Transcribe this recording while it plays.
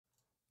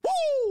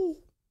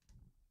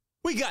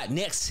we got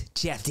next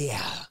chapter?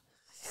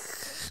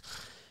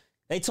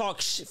 They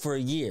talk shit for a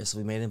year, so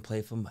we made them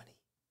play for money.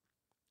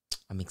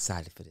 I'm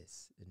excited for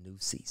this. The new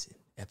season,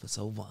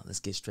 episode 1.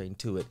 Let's get straight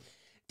into it.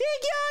 Dig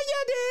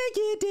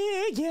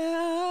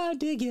ya,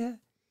 dig ya.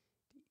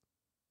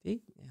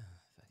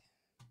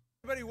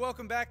 Everybody,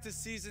 welcome back to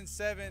season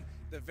 7.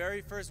 The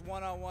very first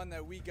one-on-one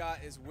that we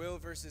got is Will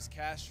versus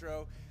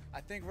Castro.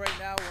 I think right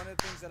now one of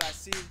the things that I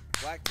see,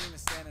 black team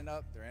is standing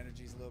up. Their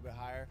energy's a little bit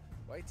higher.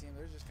 White team,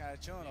 they're just kind of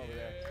chilling over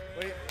there.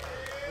 What do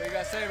you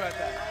guys say about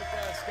that? We like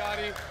that,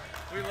 Scotty.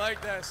 We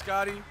like that,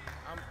 Scotty.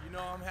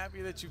 I'm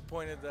happy that you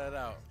pointed that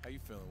out. How you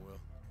feeling, Will?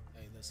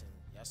 Hey, listen,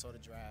 y'all saw the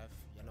draft.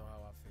 Y'all know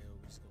how I feel.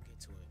 We just gonna get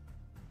to it.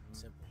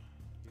 Simple.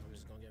 I'm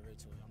just gonna get right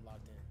to it. I'm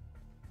locked in.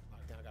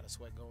 I got a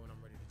sweat going.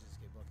 I'm ready to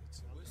just get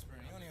buckets.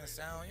 Whispering. You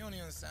don't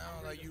even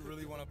sound like you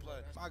really want to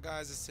play. My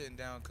guys are sitting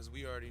down because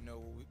we already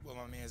know what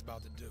my man's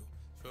about to do.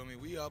 Feel me?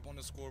 We up on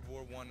the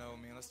scoreboard 1-0,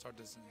 man. Let's start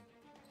this thing.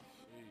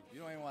 You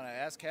don't even want to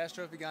ask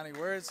Castro if he got any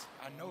words?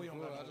 I know he don't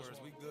got no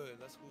words. We good.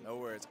 Let's go. No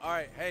words. All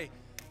right, hey,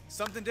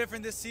 something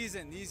different this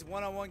season. These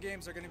one-on-one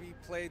games are going to be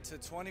played to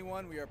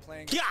 21. We are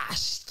playing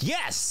Gosh,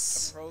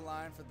 yes. pro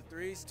line for the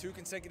threes. 2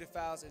 consecutive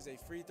fouls is a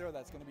free throw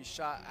that's going to be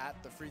shot at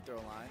the free throw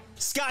line.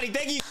 Scotty,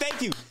 thank you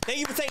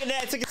for taking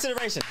that into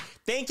consideration.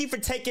 Thank you for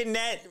taking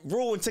that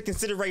rule into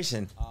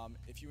consideration.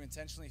 If you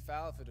intentionally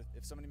foul,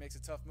 if somebody makes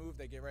a tough move,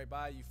 they get right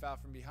by you, foul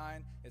from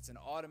behind. It's an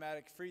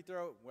automatic free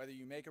throw. Whether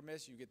you make or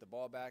miss, you get the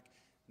ball back.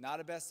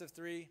 Not a best of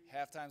 3.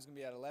 Halftime's gonna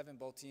be at 11.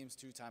 Both teams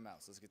 2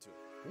 timeouts. Let's get to it.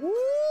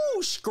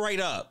 Woo! Straight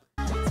up.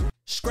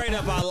 Straight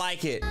up, I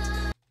like it.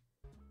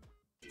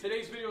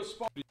 Today's video is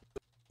sponsored.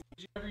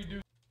 Whatever you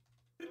do.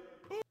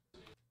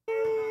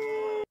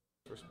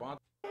 Response.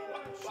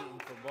 Shooting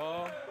for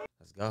ball.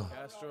 Let's go.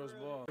 Castro's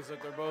ball. Is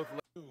that they're both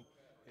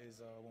Is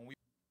when we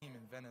team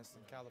in Venice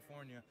in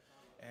California,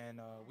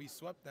 and we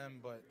swept them,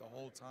 but the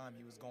whole time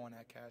he was going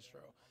at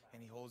Castro,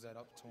 and he holds that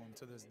up to him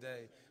to this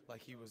day.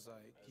 Like he was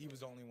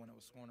the only one that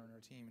was scoring on our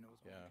team, and it was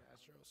going at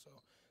Castro. So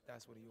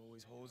that's what he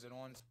always holds it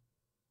on.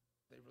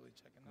 They really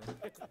checking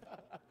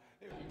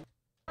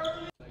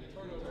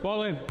that.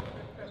 Ball in.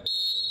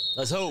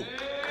 Let's hope.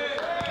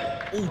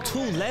 Ooh,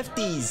 2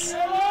 lefties.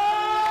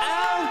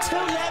 Oh, 2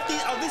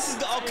 lefties. Oh, this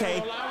is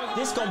okay.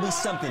 This is gonna be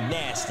something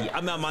nasty.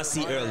 I'm out my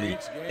seat early.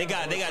 They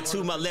got 2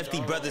 of my lefty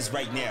brothers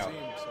right now.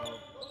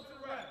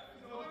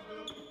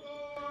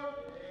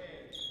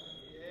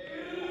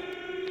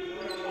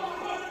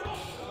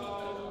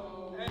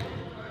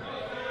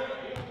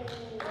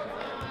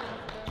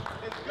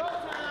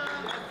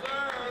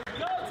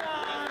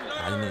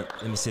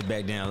 Let me sit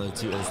back down a little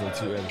too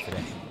early for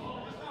that.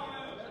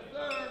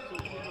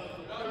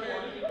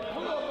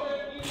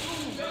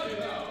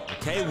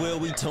 Okay, Will,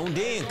 we tuned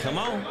in. Come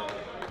on. Man,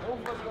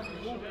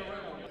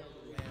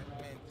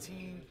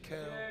 team kill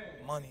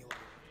money.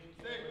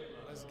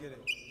 Let's get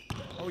it.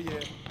 Oh yeah.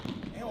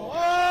 And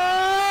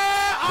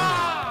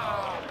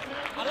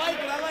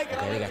I like it.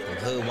 Yeah, they got the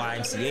hood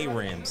YMCA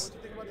rims.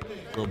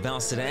 Little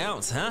bounce to the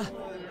ounce, huh?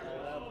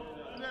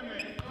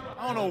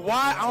 I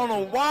don't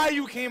know why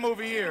you came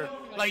over here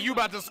like you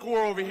about to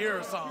score over here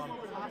or something.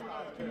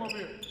 I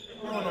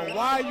don't know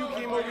why you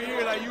came over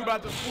here like you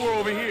about to score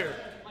over here.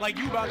 Like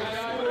you about to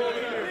score over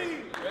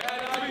here.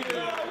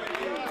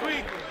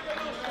 Tweaking.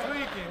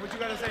 What you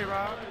gotta say,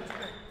 Rob?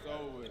 So,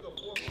 I'm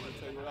gonna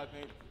tell you what I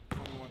think.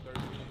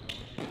 21-13.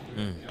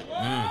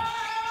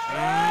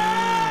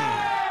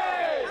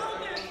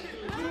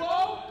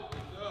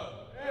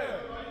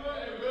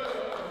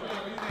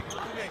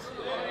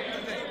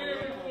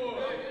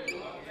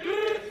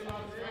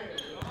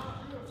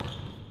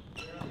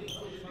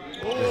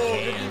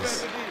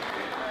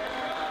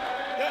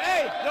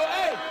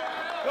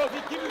 Yo, if he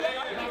give you that,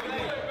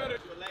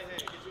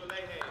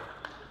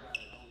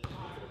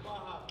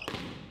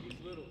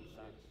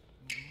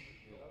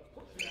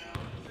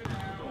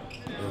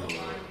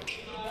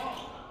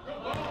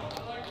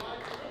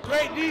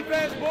 great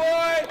defense,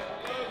 boy.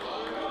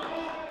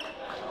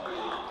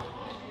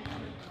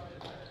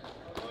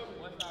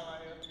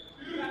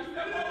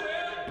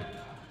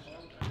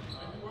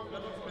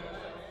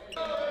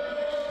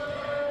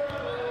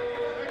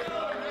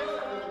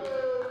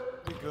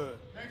 We good.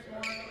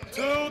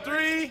 2,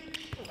 3,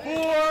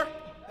 4.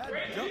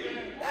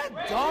 That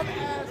dumb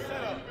ass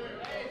setup.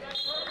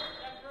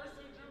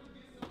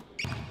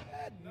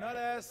 That nut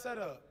ass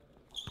setup.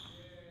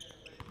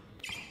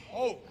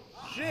 Oh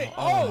shit.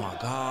 Oh my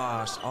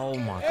gosh. Oh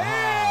my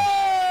gosh.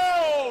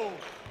 Oh!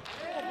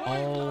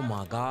 Oh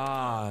my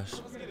gosh.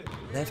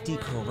 Lefty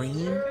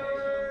Kareem.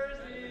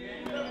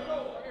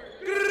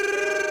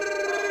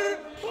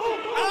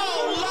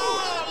 Oh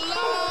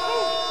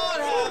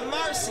Lord, have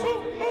mercy.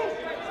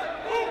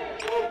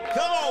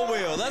 Come on,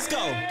 Will. Let's go.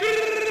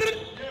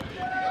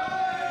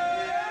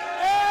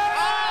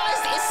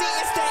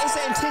 It's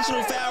an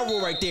intentional foul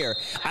rule right there.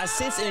 I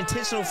sense an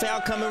intentional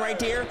foul coming right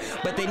there,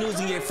 but they knew it was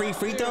gonna get a free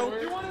throw.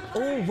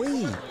 Oh,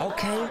 wee.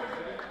 Okay.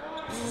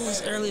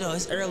 It's early though.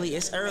 It's early.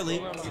 It's early.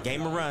 It's a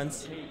game of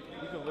runs. You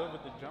can live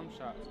with the jump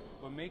shots,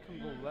 but but make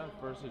him go left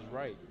versus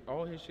right.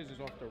 All his shit is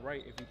off the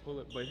right if you pull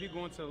it. But if you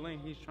go into the lane,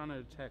 he's trying to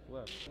attack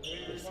left.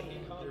 The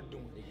same they're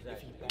doing. If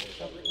he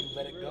backs up, you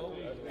let it go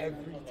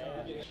every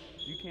time.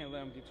 You can't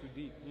let him get too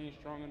deep. He ain't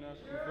strong enough,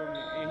 you feel me?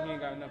 And he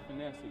ain't got enough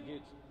finesse to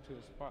get to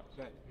the spot.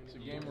 It's a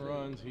game of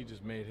runs. He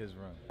just made his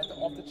run.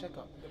 Off the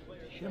checkup,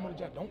 hit him with a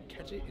jab. Don't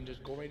catch it and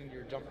just go right into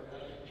your jumper.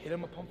 Hit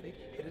him a pump fake,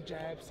 hit a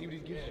jab, see what he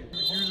gives you.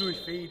 You usually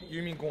fade,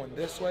 you mean going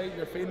this way,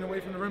 you're fading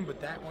away from the rim,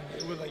 but that one,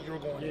 it was like you were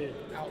going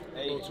out.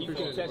 Hey, keep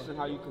contesting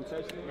how you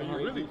contesting. You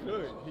really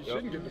could. He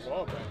shouldn't get the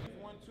ball back.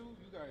 1-2, you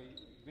gotta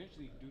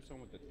eventually do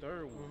something with the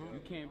third one.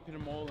 You can't put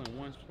them all in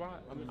one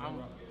spot.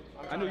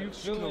 I know you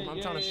feeling. I'm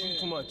trying to shoot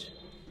too much.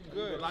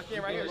 Good. Lock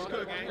in right here. It's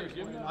good, gang.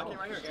 Lock in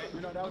right here,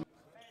 gang.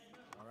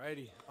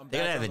 Alrighty. They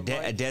gotta have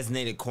a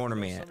designated corner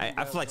man.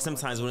 I feel like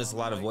sometimes when it's a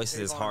lot of voices,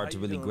 it's hard to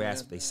really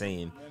grasp what they're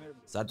saying.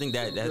 So I think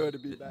that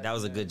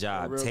was a good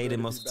job. Tay did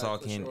most of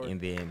talking, and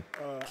then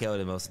Kel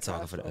did most of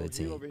talking for the other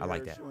team. I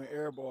like that. Shooting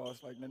air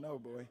balls like no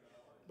boy,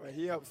 but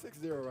he up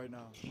 6-0 right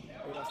now.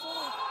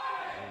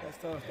 That's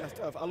tough. That's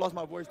tough. I lost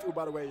my voice too,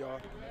 by the way, y'all.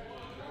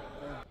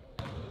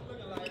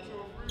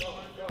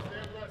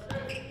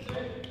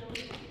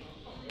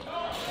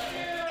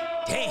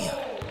 Damn.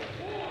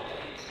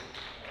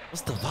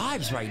 What's the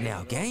vibes right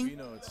now, gang? You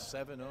know, it's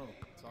 7-0.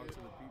 Talk to the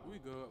people. We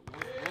good.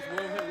 Once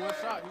Will hit one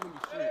shot, he gonna be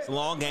straight. It's a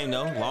long game,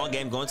 though. Long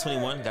game, going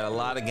 21. Got a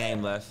lot of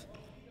game left.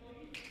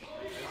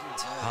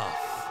 Tough.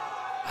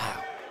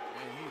 Wow.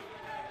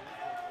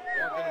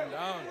 Walking him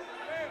down.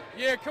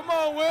 Yeah, come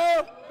on,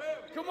 Will.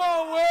 Come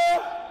on,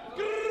 Will.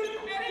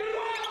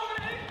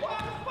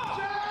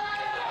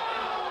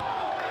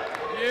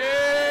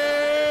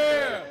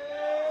 Yeah.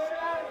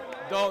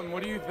 Dalton,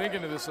 what are you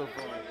thinking of this so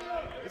far?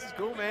 This is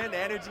cool, man. The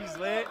energy's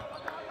lit.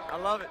 I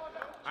love it.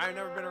 I ain't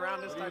never been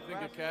around this What do type you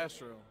think of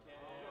Castro?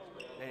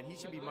 Man, he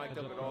should be mic'd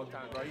up at all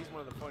times, bro. He's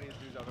one of the funniest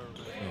dudes I've ever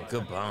met.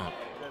 Good bump.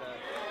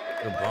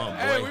 Good bump,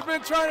 Hey, boy. we've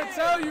been trying to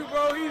tell you,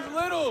 bro. He's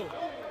little.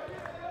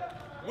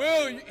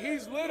 Will,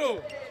 he's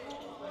little.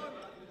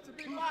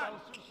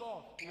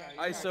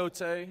 ISO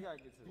Tay.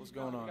 What's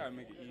going on? You gotta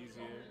make it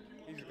easier.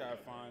 He just gotta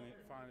find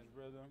his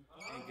rhythm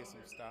and get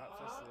some stops.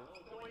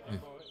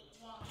 That's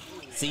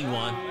it.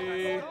 C1.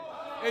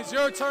 It's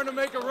your turn to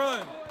make a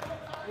run.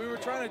 We were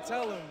trying to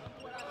tell him,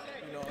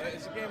 you know,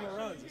 it's a game of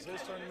runs. It's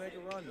his turn to make a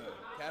run now.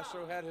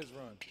 Castro had his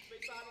run.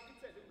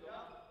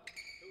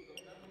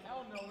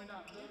 Hell no, we're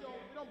not. We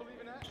don't believe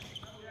in that.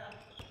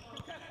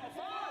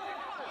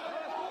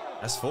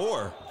 That's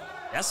 4.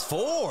 That's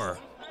 4.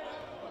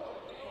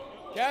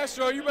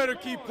 Castro, you better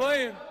keep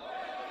playing.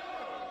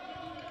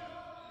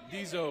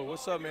 Diesel,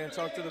 what's up, man?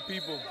 Talk to the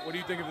people. What do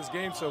you think of this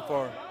game so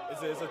far?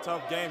 It's a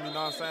tough game, you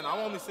know what I'm saying? I'm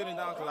only sitting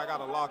down because I got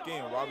to lock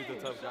in. Robbie's a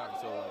tough guy,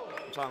 so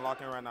I'm trying to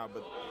lock in right now.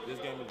 But this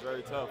game is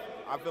very tough.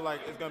 I feel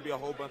like it's going to be a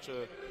whole bunch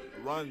of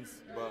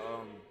runs. But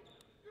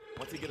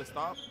once he get a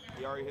stop,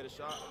 he already hit a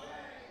shot.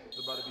 It's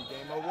about to be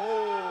game over.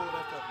 Whoa,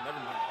 that's tough. Never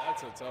mind.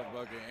 That's a tough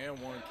bucket. And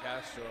one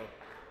Castro.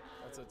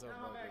 That's a tough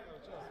bucket.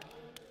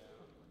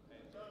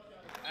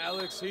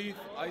 Alex Heath,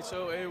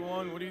 ISO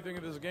A1. What do you think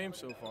of this game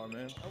so far,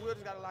 man? Will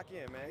just got to lock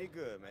in, man. He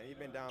good, man. He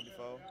been down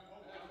before.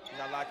 He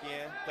got to lock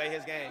in, play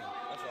his game.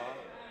 That's all.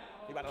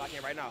 He about to lock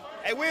in right now.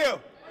 Hey,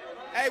 Will.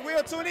 Hey,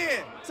 Will, tune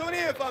in. Tune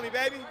in for me,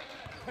 baby.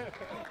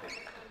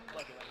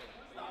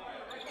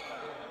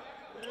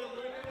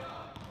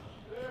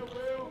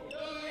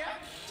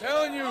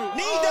 Telling you.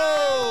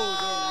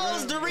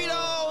 Nitos,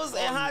 Doritos,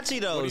 and Hot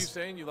Cheetos. What are you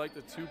saying? You like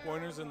the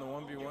 2-pointers in the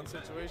 1v1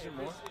 situation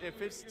more?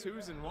 If it's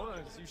 2s and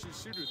 1s, you should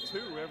shoot a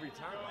 2 every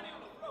time.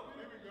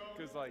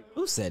 Because, like,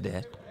 Who said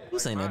that?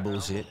 Who's saying that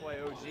bullshit? I'm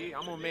gonna play OG.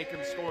 I'm gonna make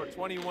him score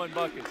 21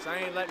 buckets. I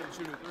ain't letting him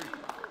shoot a 3.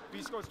 If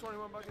he scores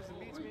 21 buckets and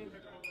beats me,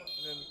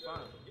 then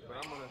fine. But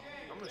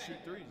I'm gonna shoot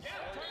 3s.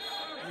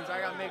 It means I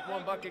gotta make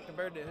 1 bucket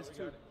compared to his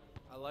 2.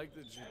 I like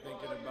that you're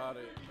thinking about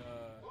it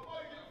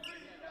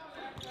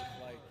with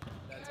like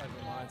that type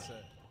of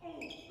mindset.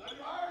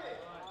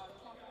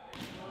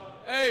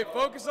 Hey,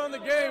 focus on the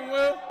game,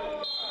 Will.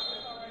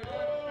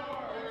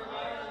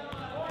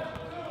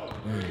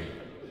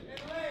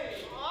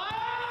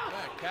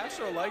 Yeah,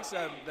 Castro likes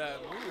that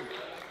move.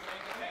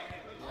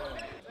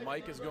 Yeah,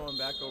 Mike is going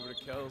back over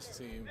to Kel's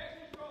team.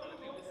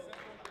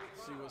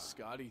 See what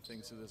Scotty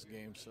thinks of this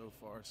game so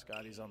far.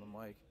 Scotty's on the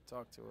mic.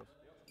 Talk to us.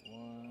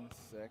 1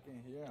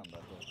 second here. I'm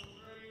about to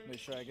make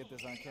sure I get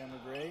this on camera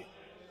great.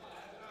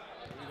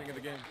 What do you think of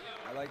the game?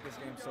 I like this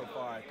game so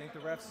far. I think the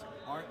refs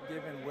aren't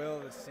giving Will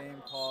the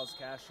same calls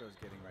Castro's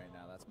getting right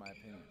now. That's my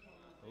opinion.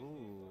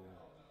 Ooh.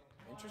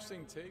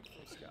 Interesting take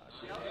from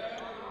Scotty.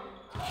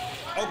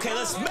 Okay,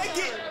 let's make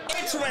it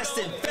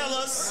interesting,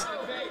 fellas.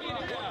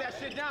 Walk that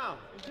shit down.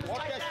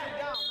 Walk that shit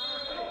down.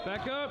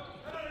 Back up.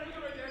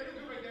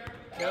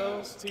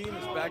 Kel's team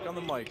is back on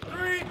the mic.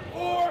 3,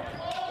 4.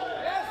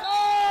 Yes,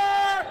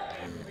 sir!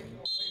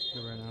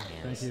 Good right now.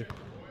 Thank you.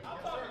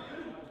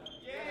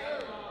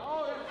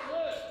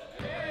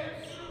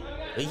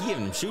 They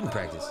giving him shooting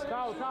practice.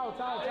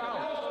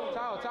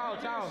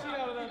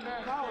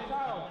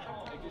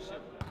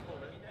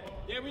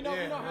 Yeah, we know.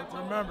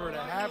 Remember, the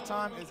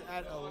halftime is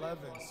at 11.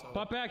 So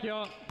Pop back,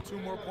 y'all. 2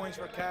 more points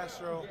for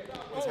Castro.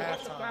 It's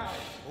halftime.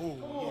 Ooh,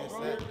 yes,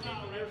 that.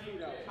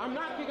 I'm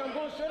not kicking. I'm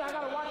going straight. I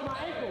gotta watch my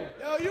ankle.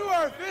 Yo, you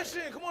are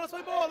efficient. Come on, let's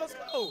play ball. Let's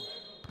go.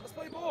 Let's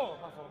play ball.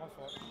 My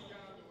fault.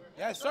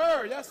 Yes,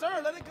 sir. Yes,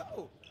 sir. Let it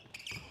go.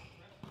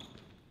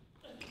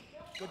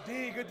 Good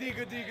D. Good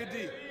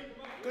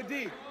D.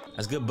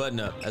 That's good button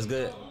up. That's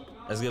good.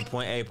 That's good.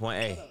 Point A. Point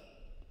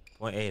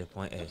A to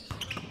point A.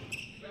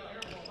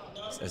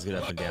 That's good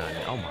up and down.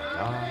 Oh my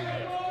God.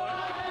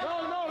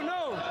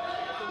 No.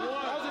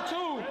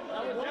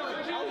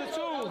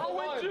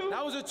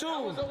 That was a 2.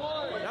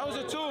 That was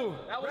a 2.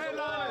 Red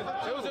line.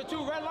 It was a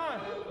 2. Red line.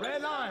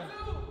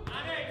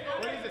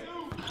 What is it?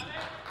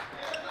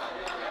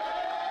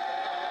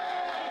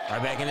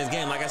 Right back in this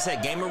game. Like I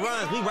said, game of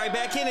runs. We right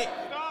back in it.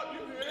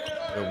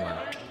 Good one.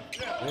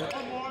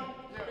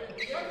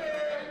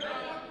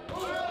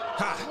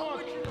 Ha.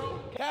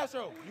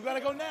 Castro, you gotta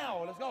go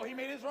now. Let's go. He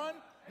made his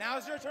run. Now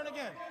it's your turn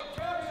again.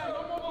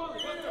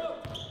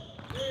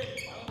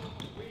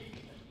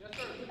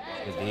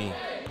 Good D.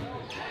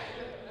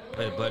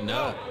 Way to button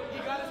up. He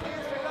got his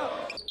hands straight up.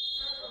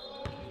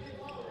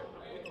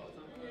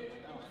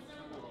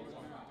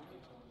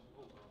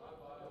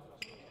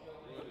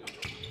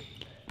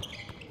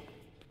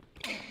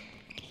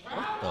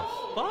 What the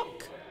fuck?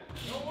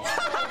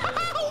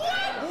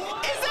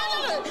 What? Is that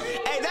not a...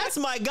 Hey, that's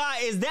my guy.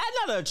 Is that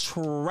not a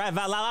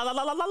travel?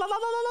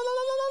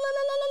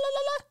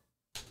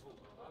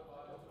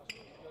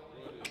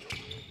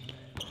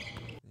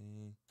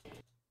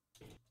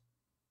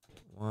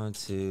 1,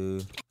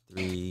 2,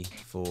 3,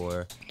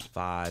 4,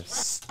 5.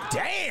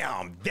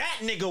 Damn, that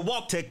nigga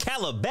walked to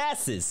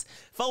Calabasas.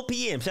 4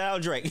 p.m. Shout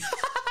out Drake.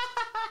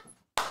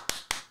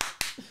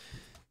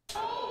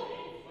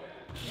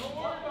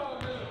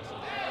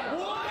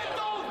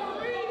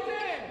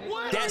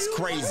 That's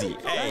crazy.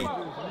 Hey,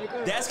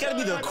 that's gotta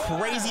be the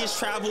craziest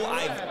travel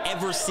I've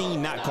ever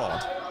seen not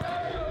called.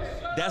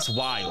 That's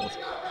wild.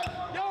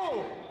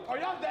 Yo, are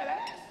y'all dead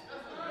ass?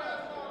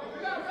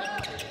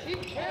 He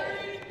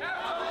carried.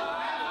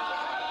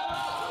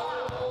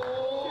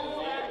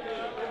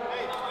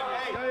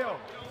 Yo,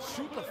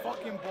 shoot the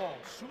fucking ball.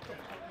 Shoot the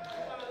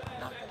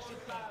fucking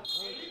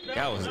ball.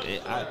 That was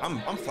it.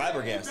 I'm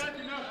flabbergasted.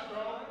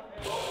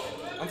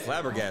 I'm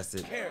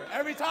flabbergasted.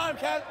 Every time,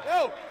 Cat.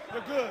 Yo,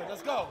 you're good.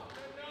 Let's go.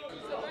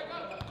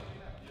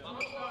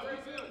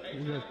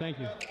 Yes, thank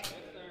you.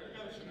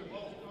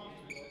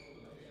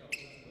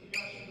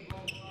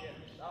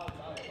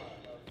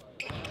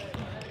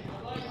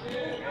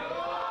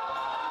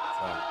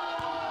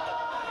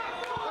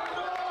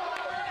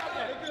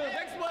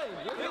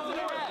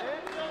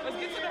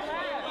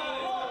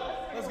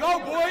 Let's go,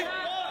 boy.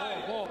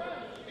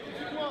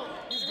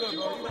 He's good,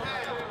 bro.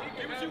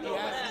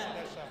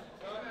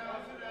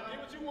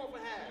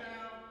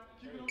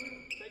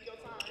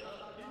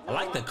 I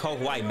like the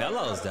Coke White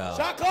Mellows though.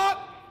 Shot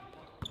clock.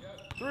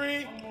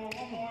 3.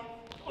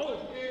 Let's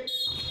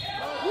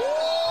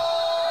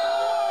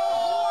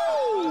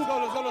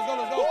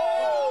go.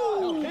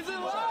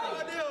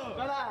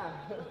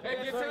 Hey,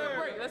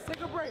 let's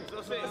take a break.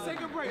 Let's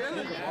take a break.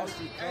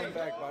 Austin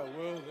comeback by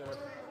Will there.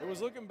 It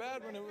was looking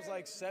bad when it was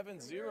like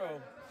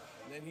 7-0.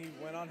 Then he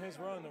went on his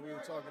run that we were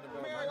talking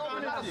about.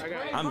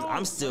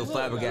 I'm still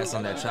flabbergasted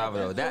on that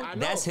travel though.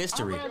 That's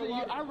history.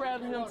 I'd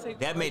rather him take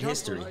That made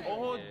history.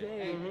 all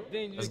day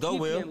than you Let's go,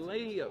 keep Will. getting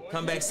laid up.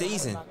 Comeback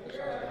season.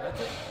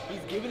 He's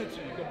giving it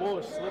to you. The ball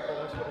is slipping.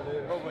 That's what it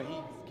is. Bro, but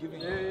he's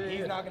giving you.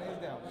 He's knocking his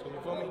down. So you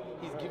feel me?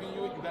 He's giving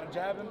you it. You gotta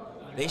jab him.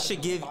 They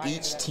should give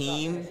each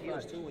team.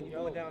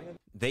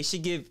 They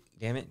should give.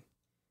 Damn it.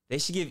 They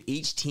should give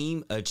each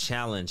team a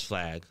challenge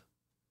flag.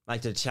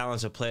 Like the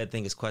challenge a player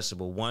think is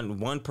questionable.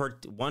 One per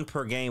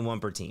game, 1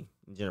 per team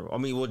in general. I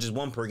mean, well, just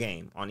 1 per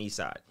game on each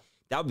side.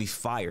 That would be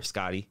fire,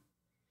 Scotty.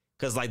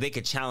 Cause like they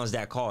could challenge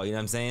that call. You know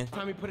what I'm saying?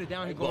 Time he put it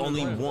down, he But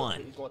only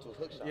one. He's going to his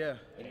hook shot. Yeah.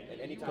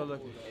 Go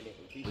look.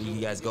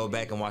 You guys go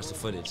back and watch the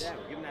footage.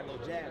 Give him that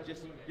little jab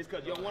just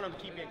because you don't want him to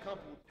keep getting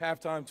comfortable.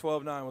 Halftime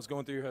 12-9. What's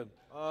going through your head?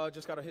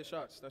 Just gotta hit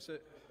shots. That's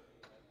it.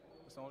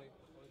 That's the only thing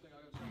I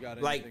got. You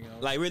got Like anything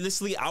else?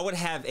 realistically, I would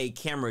have a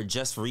camera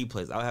just for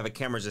replays. I would have a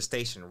camera just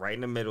stationed right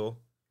in the middle,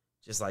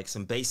 just like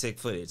some basic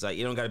footage. Like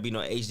you don't got to be no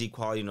HD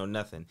quality, no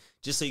nothing.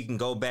 Just so you can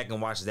go back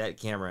and watch that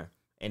camera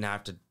and not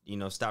have to,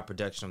 stop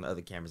production on the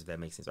other cameras if that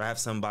makes sense. Or have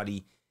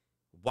somebody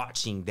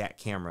watching that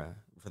camera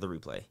for the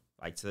replay,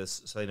 like so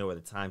they know where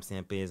the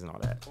timestamp is and all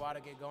that. A while to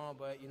get going,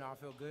 but I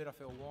feel good. I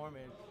feel warm,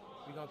 and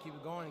we're gonna keep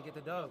it going and get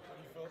the dub.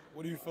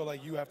 What do you feel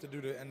like you have to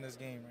do to end this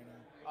game right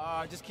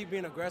now? Just keep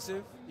being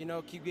aggressive.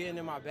 Keep getting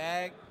in my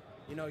bag.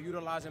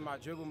 Utilizing my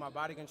dribble, my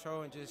body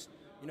control, and just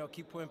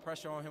keep putting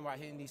pressure on him by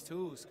hitting these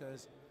twos.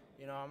 Because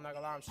I'm not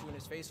gonna lie, I'm shooting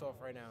his face off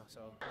right now.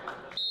 So.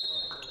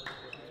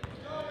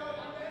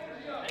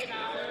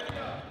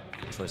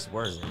 Choice of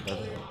words,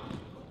 brother.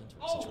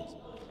 Interesting choice.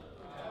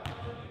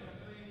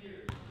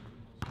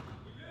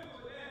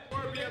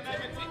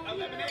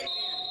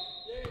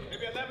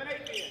 Maybe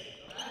 11-8 then.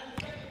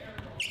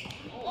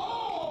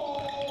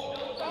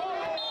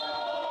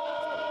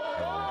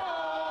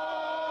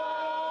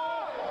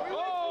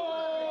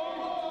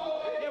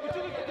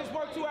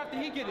 too after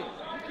he get it.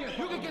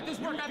 You can get this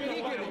work after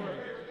he get it.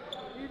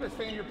 You been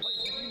stay in your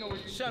place. You know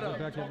what you Shut up.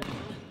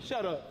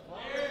 Shut up.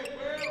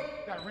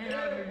 got ran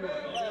out of New York.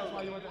 That's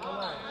why you went to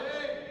LA.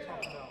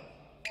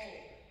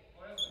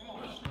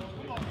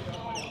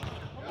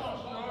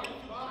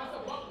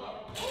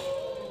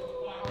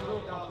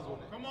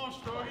 Come on,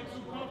 Stroh. You're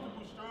too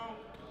comfortable, Stroh.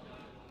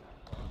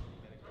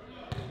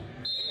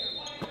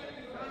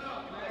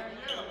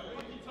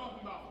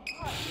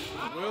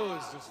 Will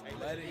is just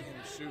letting him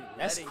shoot.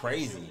 That's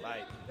crazy.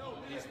 Like,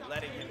 he's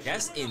letting him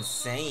That's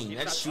insane.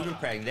 That's shooting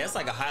practice. That's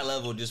like a high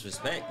level of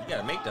disrespect. You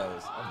gotta make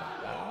those. Oh my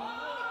god.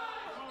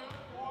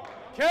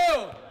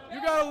 Kel,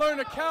 you gotta learn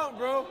to count,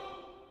 bro.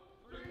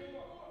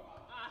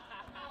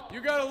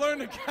 You gotta learn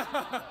to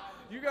count.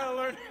 You gotta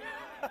learn.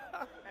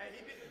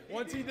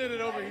 Once he did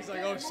it over, he's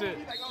like, oh shit.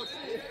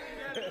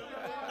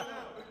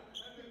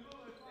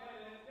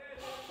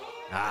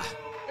 Ah.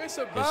 It's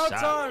about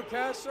time,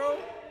 Castro.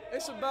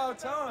 It's about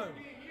time.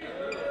 I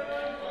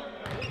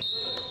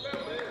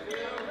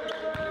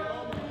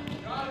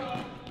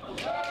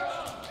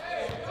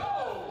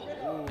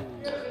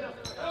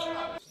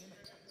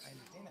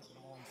understand that,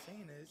 but all I'm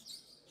saying is,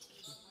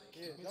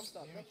 jump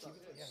stop,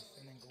 yes,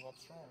 and then go up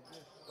strong.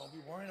 Don't be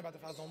worrying about the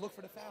fouls. Don't look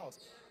for the fouls.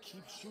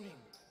 Keep shooting.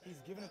 He's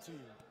giving it to you.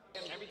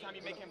 Every time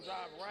you make him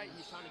drive right,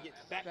 he's trying to get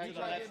back to the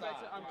left side.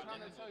 I'm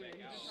trying to tell you,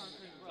 he's just trying to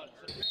create rush.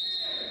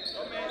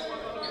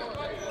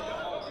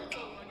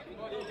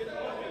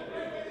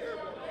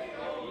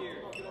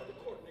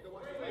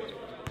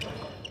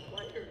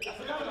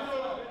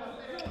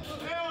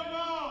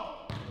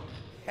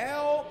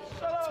 Hell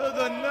to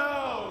the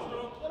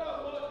no.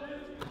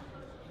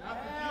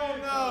 Hell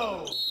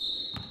no.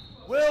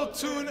 Will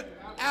tune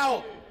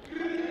out.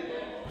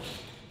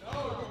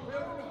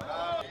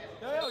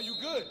 Yo, you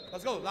good.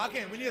 Let's go. Lock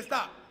in. We need a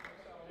stop.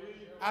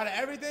 Out of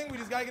everything, we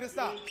just got to get a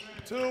stop.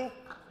 2,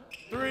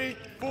 3,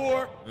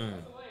 4.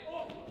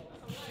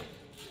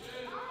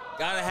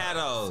 Gotta have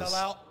those. Sell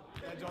out.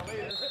 That joint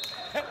later.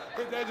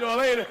 Hit that joint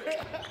later.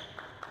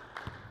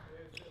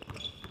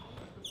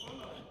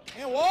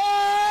 And 1!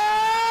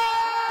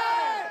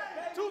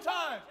 2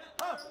 times.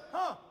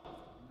 Huh.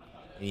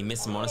 And you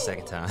missed him on the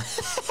second time.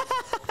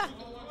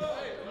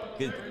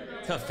 Good,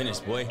 tough finish,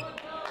 boy.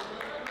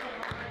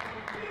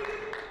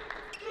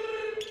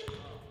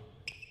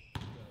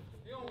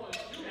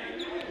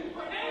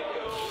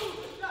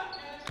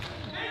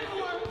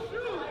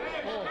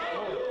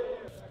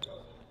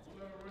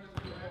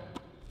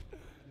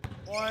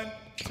 One,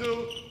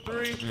 2,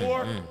 3,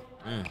 4.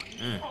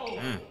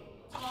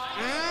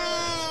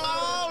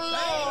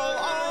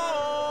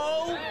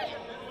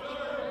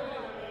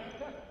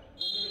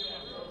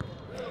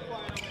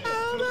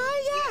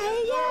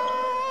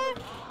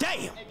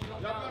 Damn!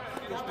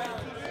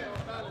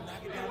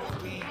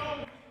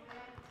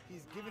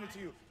 He's giving it to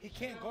you. He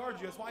can't guard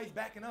you. That's why he's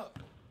backing up.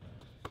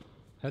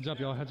 Heads up,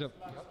 y'all. Heads up.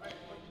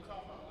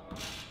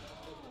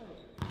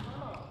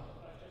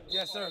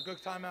 Yes, sir.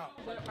 Good timeout.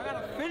 I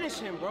gotta finish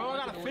him, bro. I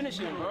gotta finish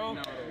him, bro.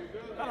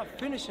 I gotta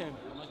finish him.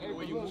 The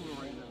way you moving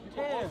right now.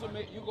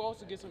 You can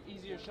also get some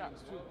easier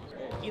shots too.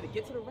 Either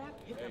get to the rack,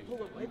 hit that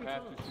pull up every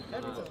time.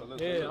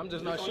 Yeah, I'm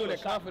just not shooting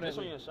that confident.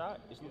 On your shot,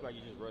 it looks like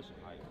you're just rushing.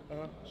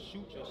 Like,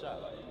 shoot your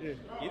shot. Like,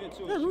 get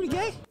into Yeah, Rudy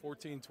Gay.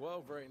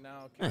 14-12 right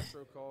now.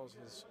 Castro calls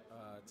his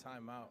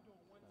timeout.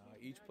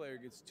 Each player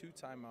gets 2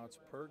 timeouts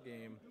per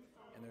game,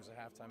 and there's a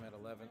halftime at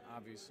 11.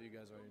 Obviously, you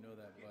guys already know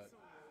that, but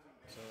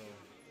so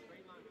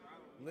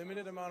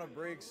limited amount of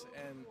breaks,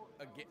 and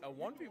a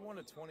 1v1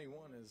 at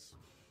 21 is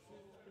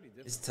pretty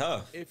difficult. It's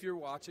tough. If you're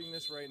watching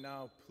this right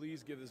now,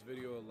 please give this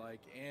video a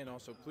like, and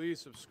also please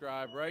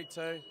subscribe, right,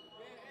 Tay?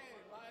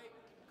 Like,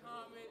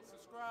 comment,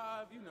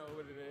 subscribe, you know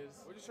what it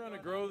is. We're just trying to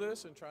grow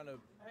this and trying to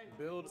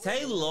build.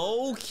 Tay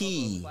low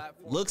key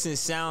looks and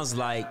sounds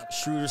like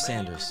Schroeder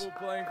Sanders.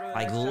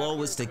 Like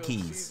lowest the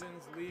keys.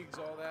 Seasons, leagues,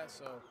 all that,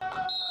 so.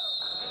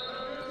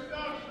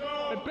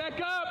 And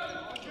back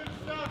up!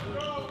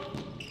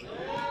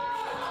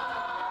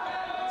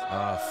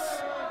 Tough.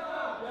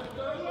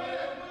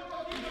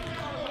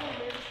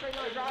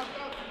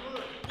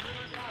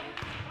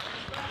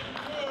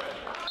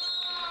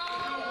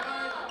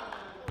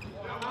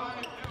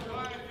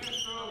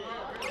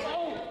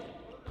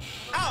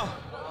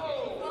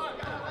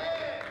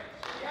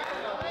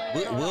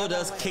 Will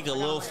does kick a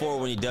little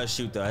forward when he does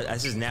shoot, though.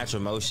 That's his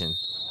natural motion.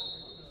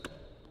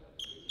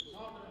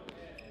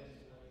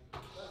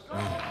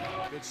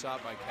 Good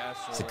shot by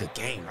Castro. It's a good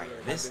game right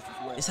here. This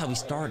how we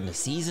starting the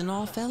season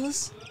off,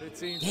 fellas?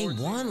 Game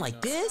 1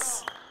 like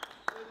this?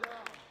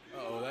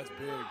 Uh-oh, that's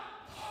big.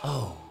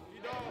 Oh.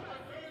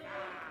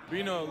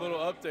 Bino, a little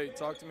update.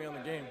 Talk to me on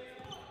the game.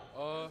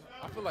 I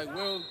feel like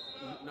Will,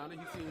 now that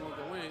he's seen him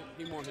go in,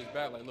 he more on his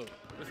back. Like, look,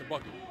 it's a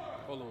bucket.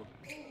 Hold on.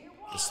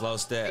 The slow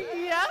step.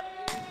 Yeah.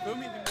 Feel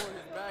me? He more in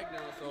his bag now,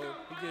 so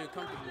he getting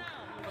comfortable.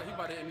 I like he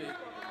about to end it.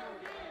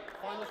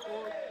 Final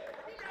score,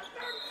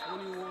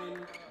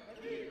 21.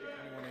 21-18.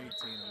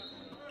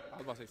 I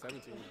was about to say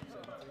 17.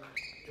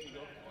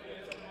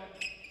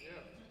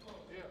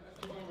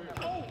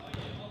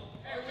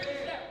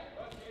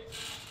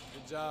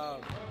 Good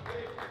job.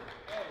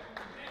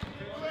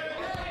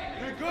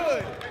 You're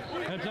good.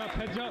 Heads up,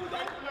 heads up.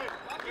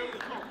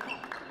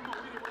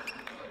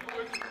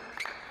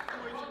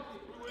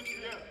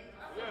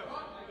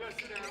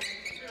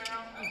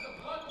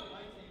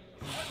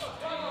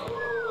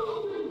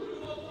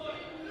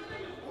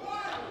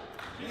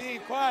 We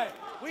ain't quiet.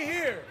 We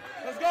here.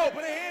 Let's go.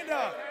 Put a hand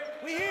up.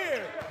 We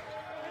here.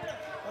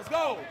 Let's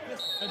go.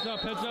 Heads up,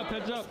 heads up,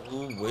 heads up.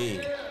 Ooh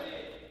wee.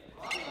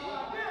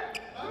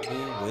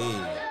 Ooh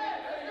wee.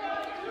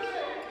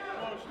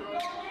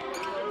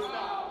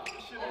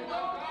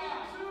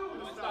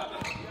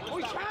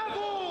 We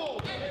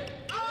travel.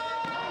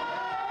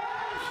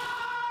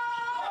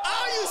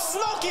 Are you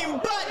smoking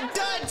butt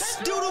duds,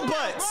 doodle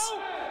butts?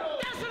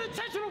 That's an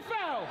intentional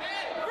foul.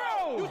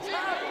 Bro. You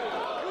travel.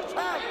 You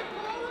travel.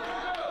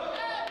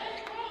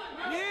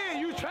 Yeah,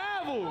 you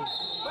travel.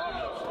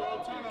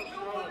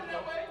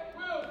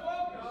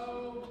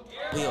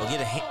 Will,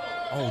 get a hand.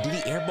 Oh, did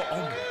he airball? Oh,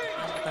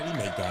 I thought he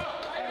made that.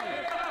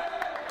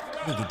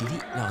 Nigga, did he?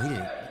 No, he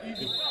didn't.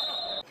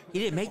 He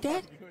didn't make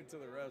that? He went to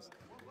the refs.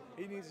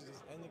 He needs to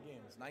just end the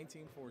game. It's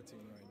 19-14 right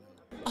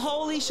now.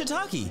 Holy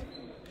shiitake.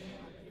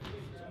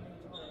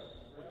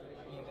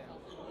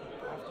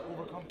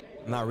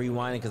 I'm not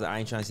rewinding because I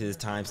ain't trying to see this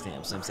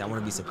timestamp. So I'm saying I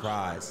want to be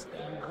surprised. You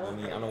know what I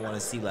mean, I don't want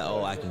to see like,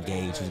 oh, I can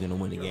gauge who's gonna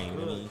win the game.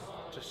 You know what I mean?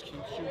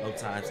 No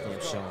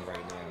timestamp showing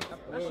right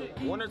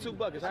now. 1 or 2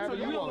 buckets, however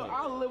you want it.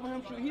 I'll live with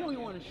him shoot. He don't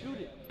even want to shoot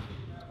it.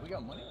 We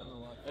got money on the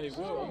line. Hey,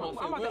 Will,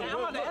 I'm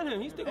about to end him.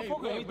 He's sticking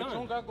focus. He's but you done.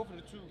 don't gotta go for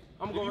the 2.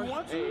 I'm going. You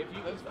want to? Hey,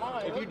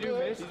 if you do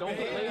miss, don't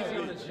get lazy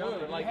on the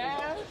jumper. Like,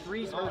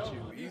 threes hurt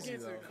you. Easy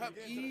though. Cup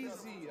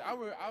easy. I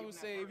would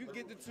say if you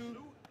get the 2,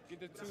 get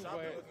the 2.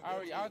 But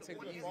I'll take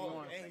the easy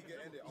one.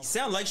 You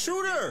sound like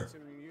Schroeder.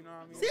 You know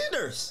what I mean?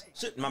 Sanders.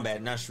 Shit, my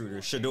bad, not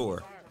Schroeder.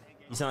 Shador.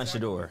 You sound like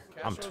Shador.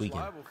 I'm Castro's tweaking.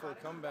 liable for a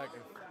comeback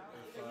if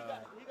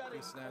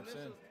he snaps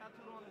in.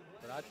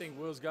 But I think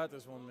Will's got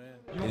this one, man.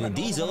 And then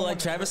Diesel like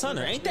Travis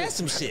Hunter. Ain't that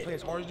some shit? Play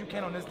as hard as you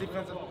can on this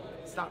defensive.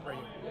 Stop right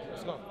here.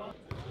 Let's go.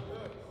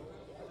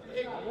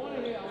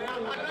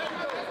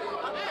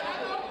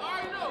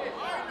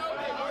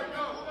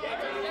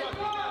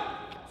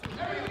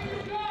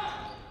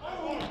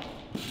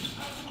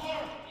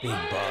 Big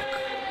buck.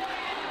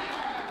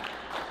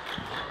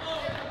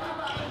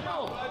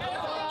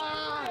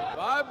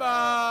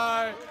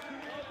 Bye-bye.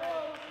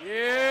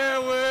 Yeah,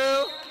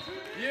 Will.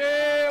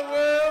 Yeah,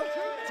 Will.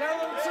 Tell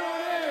him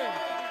tune in.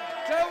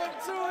 Tell him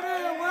tune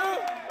in, Will.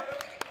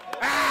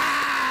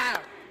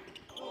 Ah!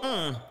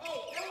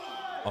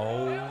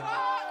 Oh.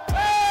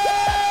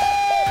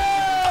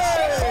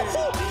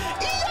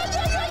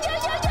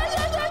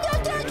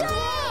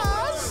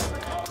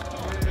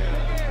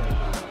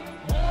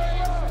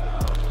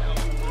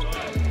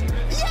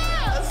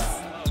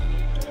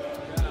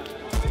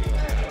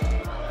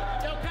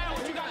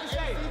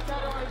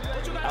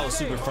 That was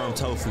super firm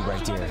tofu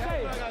right there.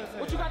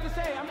 What you got to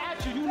say? I'm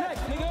at you. You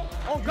next, nigga.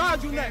 On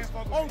God, you next.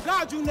 On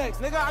God, you next,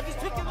 nigga. I just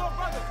picked your little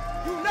brother.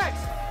 You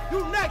next.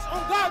 You next.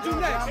 On God, you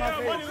next. On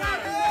God, you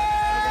next.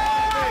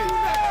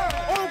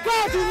 On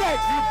God, you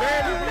next. You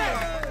barely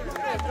next.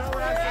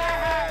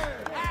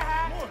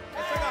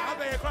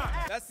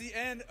 That's the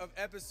end of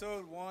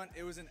episode 1.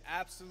 It was an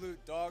absolute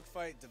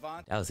dogfight.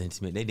 Devon. That was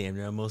intimate. They damn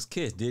near almost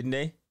kissed, didn't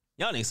they?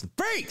 Y'all niggas some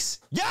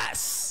freaks.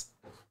 Yes.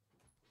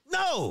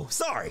 No,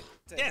 sorry.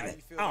 Damn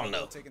it. I don't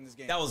know.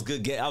 That was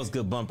good. That was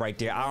good bump right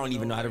there. I don't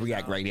even know how to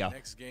react right now.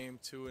 Next game,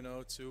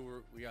 2-0,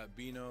 2. We got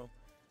Bino.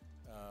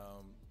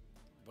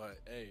 But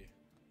hey,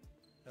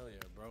 hell yeah,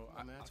 bro.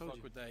 I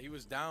fuck with that. He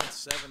was down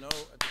 7-0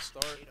 at the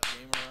start.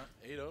 Game around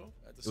 8-0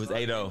 at the start.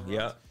 It was 8-0.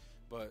 Yeah.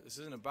 But this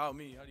isn't about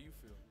me. How do you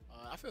feel?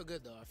 I feel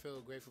good though. I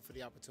feel grateful for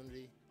the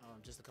opportunity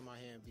just to come out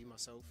here and be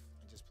myself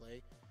and just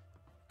play.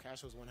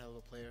 Castro's one hell of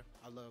a player.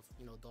 I love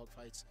dog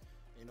fights.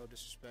 Ain't no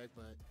disrespect,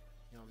 but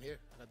I'm here.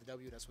 I got the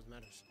W. That's what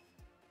matters.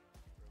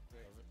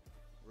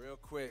 Real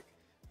quick,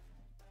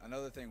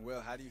 another thing,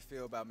 Will, how do you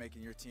feel about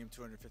making your team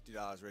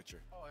 $250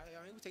 richer? Oh, I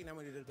mean, we're taking that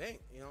money to the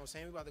bank. You know what I'm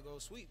saying? We're about to go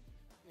sweep.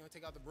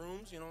 Take out the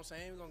brooms. You know what I'm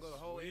saying? We're going to go the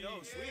whole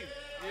 8-0 sweep.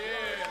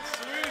 Yeah,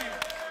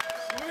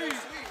 sweet.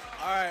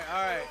 All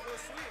right.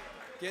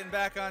 Getting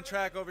back on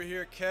track over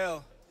here,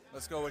 Kel.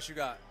 Let's go. What you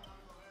got?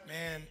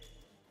 Man,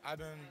 I've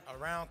been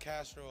around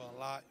Castro a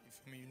lot. You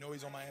feel me? You know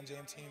he's on my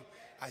MJM team.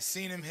 I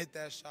seen him hit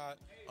that shot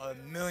a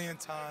million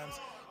times.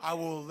 I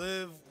will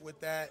live with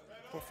that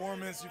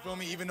performance, you feel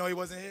me? Even though he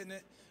wasn't hitting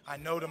it, I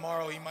know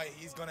tomorrow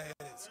he's gonna hit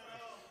it. So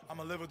I'm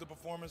gonna live with the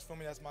performance, feel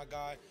me? That's my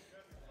guy.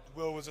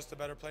 Will was just a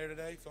better player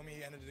today, feel me?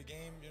 He ended the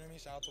game, you know what I mean?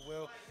 Shout out to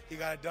Will. He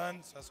got it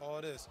done, so that's all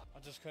it is. I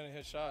just couldn't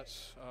hit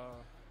shots.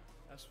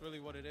 That's really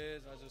what it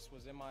is. I just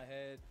was in my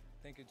head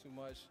thinking too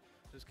much.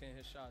 Just can't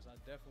hit shots. I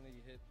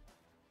definitely hit,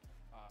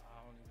 I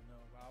don't even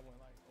know, but I went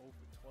like 0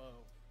 for 12.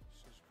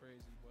 It's just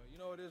crazy, but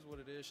it is what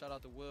it is. Shout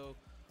out to Will.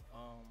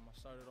 I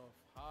started off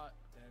hot,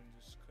 then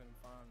just couldn't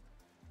find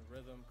the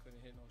rhythm, couldn't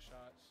hit no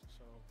shots.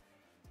 So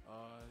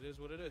it is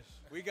what it is.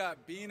 We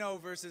got Bino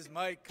versus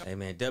Mike. Hey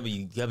man,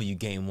 W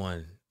game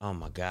 1. Oh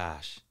my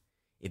gosh.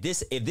 If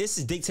this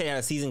is dictating how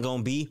the season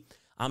gonna be,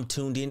 I'm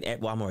tuned in.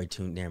 I'm already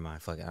tuned. Never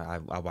mind. Fuck it.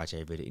 I watch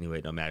every video anyway.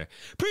 It don't matter.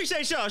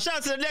 Appreciate y'all. Shout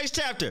out to the next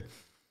chapter.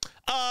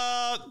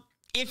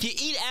 If you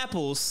eat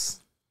apples,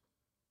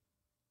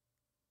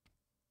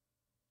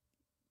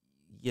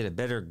 you get a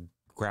better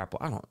grapple.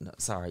 I don't know.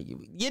 Sorry,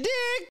 you dig?